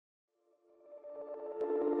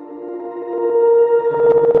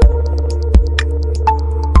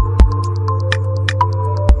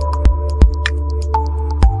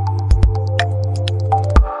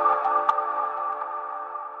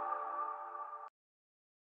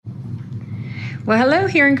Well, hello,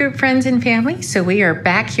 Hearing Group friends and family. So we are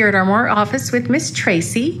back here at our Moore office with Miss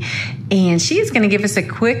Tracy, and she is going to give us a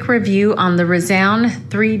quick review on the Resound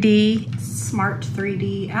 3D Smart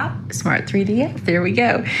 3D app. Smart 3D app. There we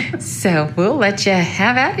go. So we'll let you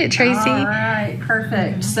have at it, Tracy. All right,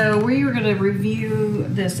 perfect. So we are going to review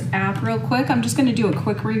this app real quick. I'm just going to do a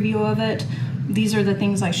quick review of it. These are the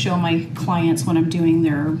things I show my clients when I'm doing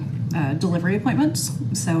their delivery appointments.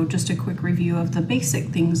 So just a quick review of the basic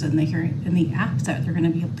things in the app that they're going to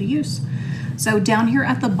be able to use. So down here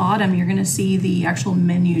at the bottom, you're going to see the actual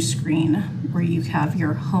menu screen where you have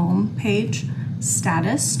your home page,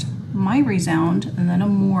 status, my Resound, and then a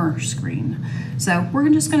more screen. So we're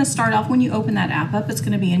just going to start off when you open that app up, it's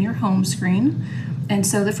going to be in your home screen. And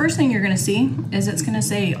so the first thing you're going to see is it's going to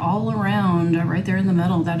say all around right there in the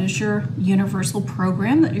middle. That is your universal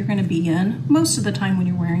program that you're going to be in most of the time when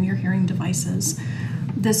you're wearing your hearing devices.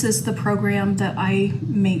 This is the program that I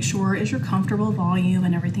make sure is your comfortable volume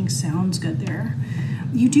and everything sounds good there.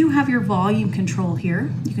 You do have your volume control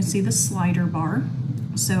here. You can see the slider bar.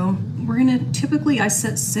 So we're going to typically, I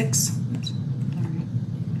set 6.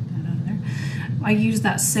 I use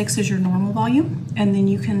that 6 as your normal volume, and then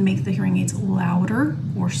you can make the hearing aids louder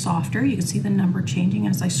or softer. You can see the number changing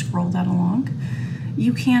as I scroll that along.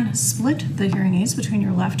 You can split the hearing aids between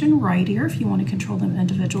your left and right ear if you want to control them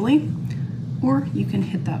individually, or you can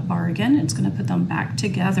hit that bar again. It's going to put them back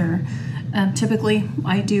together. Typically,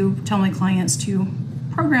 I do tell my clients to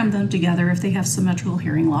program them together if they have symmetrical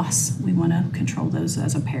hearing loss. We want to control those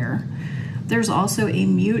as a pair. There's also a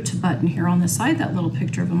mute button here on the side, that little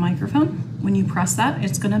picture of a microphone. When you press that,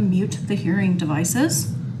 it's going to mute the hearing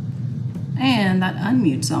devices, and that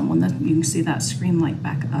unmutes them when you can see that screen light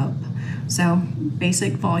back up. So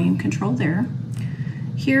basic volume control there.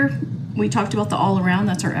 Here we talked about the all around,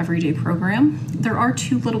 that's our everyday program. There are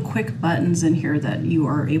 2 little quick buttons in here that you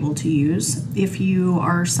are able to use. If you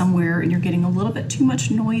are somewhere and you're getting a little bit too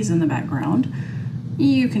much noise in the background,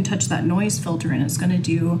 you can touch that noise filter and it's going to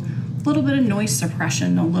do a little bit of noise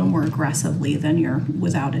suppression a little more aggressively than you're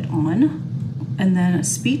without it on. And then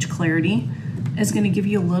speech clarity is going to give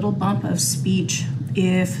you a little bump of speech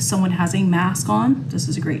if someone has a mask on. This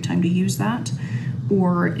is a great time to use that.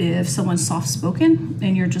 Or if someone's soft-spoken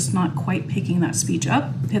and you're just not quite picking that speech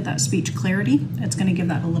up, hit that speech clarity. It's going to give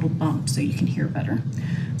that a little bump so you can hear better.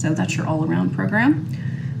 So that's your all-around program.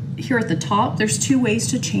 Here at the top, there's 2 ways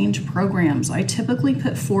to change programs. I typically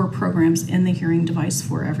put 4 programs in the hearing device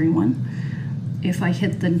for everyone. If I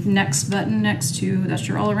hit the next button next to, that's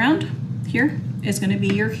your all-around, here is going to be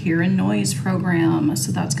your hear and noise program.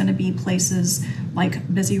 So that's going to be places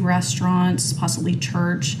like busy restaurants, possibly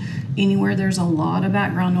church, anywhere there's a lot of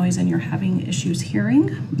background noise and you're having issues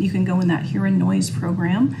hearing. You can go in that hear and noise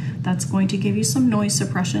program. That's going to give you some noise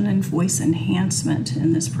suppression and voice enhancement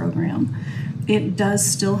in this program. It does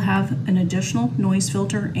still have an additional noise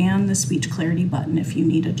filter and the speech clarity button if you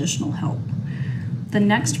need additional help. The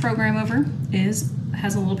next program over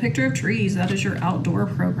has a little picture of trees. That is your outdoor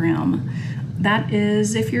program. That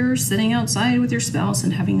is if you're sitting outside with your spouse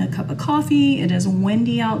and having a cup of coffee, it is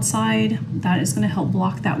windy outside, that is going to help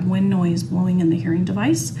block that wind noise blowing in the hearing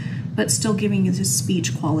device, but still giving you the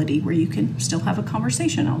speech quality where you can still have a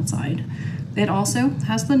conversation outside. It also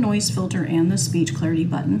has the noise filter and the speech clarity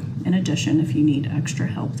button in addition if you need extra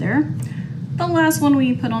help there. The last one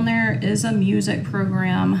we put on there is a music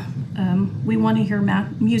program. We want to hear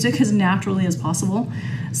music as naturally as possible.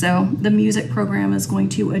 So the music program is going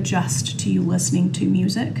to adjust to you listening to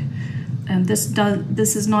music. And this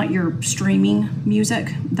is not your streaming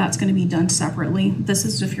music. That's going to be done separately. This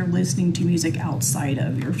is if you're listening to music outside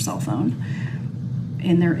of your cell phone.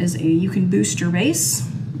 And you can boost your bass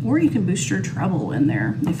or you can boost your treble in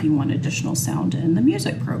there if you want additional sound in the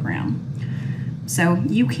music program. So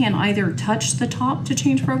you can either touch the top to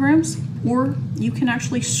change programs, or you can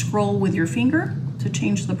actually scroll with your finger to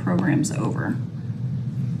change the programs over.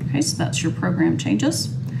 Okay, so that's your program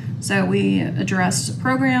changes. So we addressed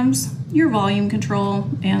programs, your volume control,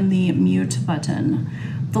 and the mute button.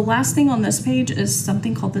 The last thing on this page is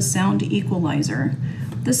something called the sound equalizer.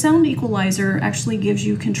 The sound equalizer actually gives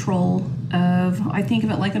you control of, I think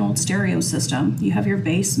of it like an old stereo system. You have your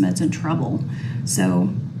bass, mids, and treble.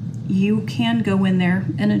 So you can go in there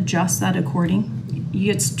and adjust that according.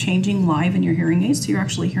 It's changing live in your hearing aids, so you're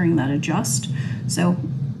actually hearing that adjust. So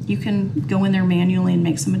you can go in there manually and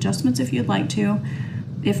make some adjustments if you'd like to.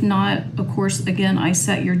 If not, of course, again, I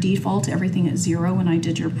set your default everything at 0 when I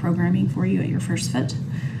did your programming for you at your first fit.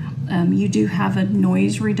 You do have a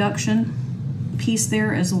noise reduction piece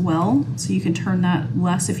there as well, so you can turn that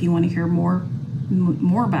less if you want to hear more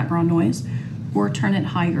background noise, or turn it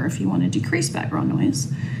higher if you want to decrease background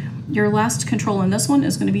noise. Your last control in this one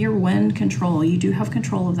is going to be your wind control. You do have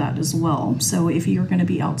control of that as well. So if you're going to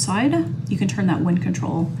be outside, you can turn that wind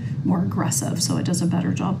control more aggressive so it does a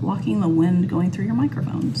better job blocking the wind going through your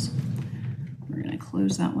microphones. We're going to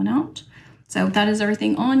close that one out. So that is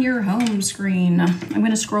everything on your home screen. I'm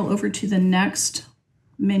going to scroll over to the next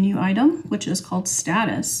menu item, which is called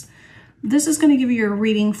status. This is going to give you a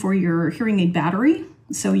reading for your hearing aid battery.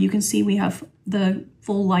 So you can see we have the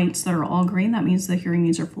full lights that are all green. That means the hearing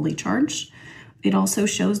aids are fully charged. It also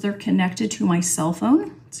shows they're connected to my cell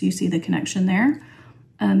phone. So you see the connection there.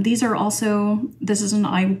 These are also, this is an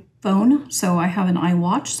iPhone, so I have an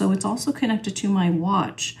iWatch, so it's also connected to my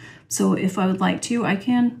watch. So if I would like to, I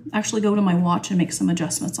can actually go to my watch and make some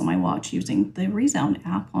adjustments on my watch using the Resound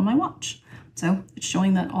app on my watch. So it's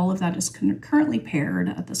showing that all of that is currently paired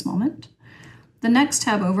at this moment. The next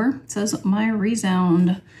tab over says My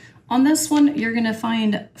Resound. On this one, you're going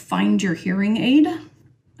to find your hearing aid.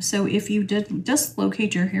 So if you did just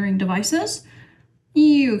locate your hearing devices,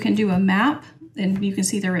 you can do a map, and you can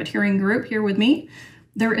see they're at Hearing Group here with me.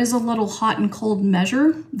 There is a little hot and cold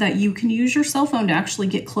measure that you can use your cell phone to actually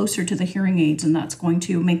get closer to the hearing aids, and that's going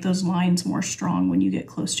to make those lines more strong when you get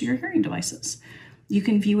close to your hearing devices. You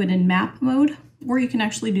can view it in map mode, or you can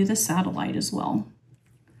actually do the satellite as well.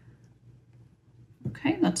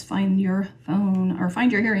 Okay, let's find your phone, or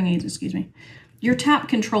find your hearing aids, excuse me. Your tap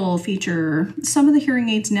control feature. Some of the hearing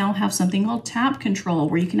aids now have something called tap control,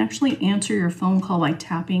 where you can actually answer your phone call by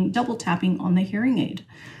double tapping on the hearing aid.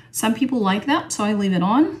 Some people like that, so I leave it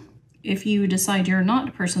on. If you decide you're not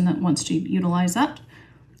a person that wants to utilize that,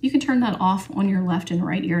 you can turn that off on your left and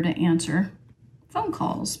right ear to answer phone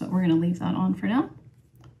calls, but we're going to leave that on for now.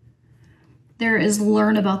 There is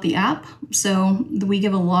Learn About the app. So we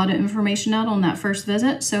give a lot of information out on that first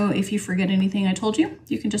visit. So if you forget anything I told you,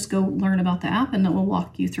 you can just go learn about the app and it will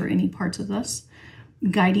walk you through any parts of this.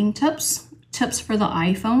 Guiding tips for the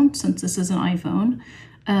iPhone, since this is an iPhone.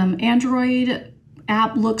 Android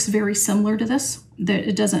app looks very similar to this.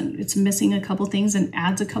 It's missing a couple things and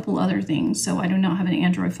adds a couple other things. So I do not have an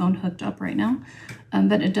Android phone hooked up right now,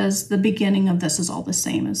 but it does, the beginning of this is all the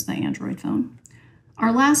same as the Android phone.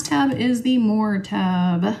 Our last tab is the More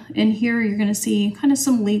tab. In here, you're going to see kind of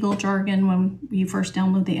some legal jargon when you first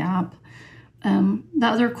download the app. The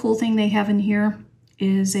other cool thing they have in here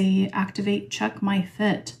is a Activate Check My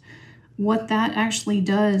Fit. What that actually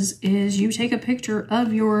does is you take a picture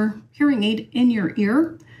of your hearing aid in your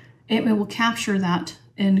ear. It will capture that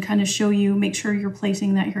and kind of show you, make sure you're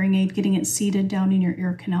placing that hearing aid, getting it seated down in your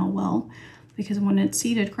ear canal well. Because when it's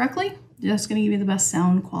seated correctly, that's going to give you the best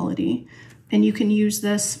sound quality. And you can use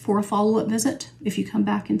this for a follow-up visit. If you come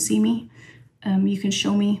back and see me, you can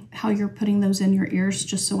show me how you're putting those in your ears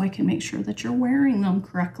just so I can make sure that you're wearing them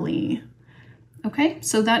correctly. Okay,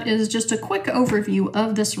 so that is just a quick overview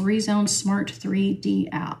of this Resound Smart 3D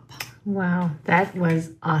app. Wow, that was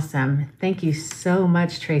awesome. Thank you so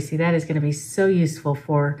much, Tracy. That is going to be so useful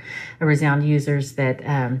for Resound users that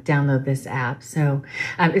download this app. So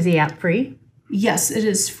is the app free? Yes, it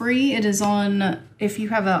is free. It is on, if you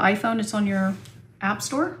have an iPhone, it's on your App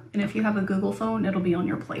Store. And if you have a Google phone, it'll be on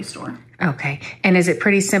your Play Store. Okay. And is it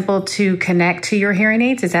pretty simple to connect to your hearing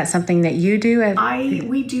aids? Is that something that you do?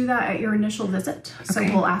 We do that at your initial visit. So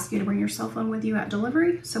Okay. we'll ask you to bring your cell phone with you at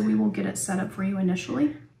delivery. So we will get it set up for you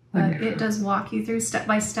initially. But it does walk you through step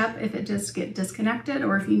by step if it does get disconnected,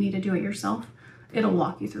 or if you need to do it yourself, it'll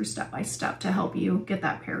walk you through step by step to help you get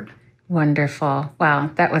that paired. Wonderful. Wow,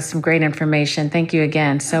 that was some great information. Thank you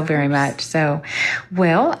again so very much. So,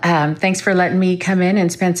 well, thanks for letting me come in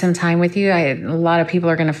and spend some time with you. A lot of people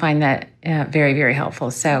are going to find that very, very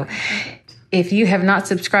helpful. So if you have not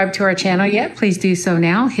subscribed to our channel yet, please do so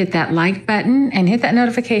now. Hit that like button and hit that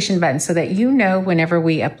notification button so that you know whenever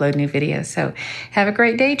we upload new videos. So have a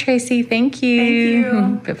great day, Tracy. Thank you.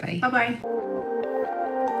 Thank you. Bye-bye. Bye-bye.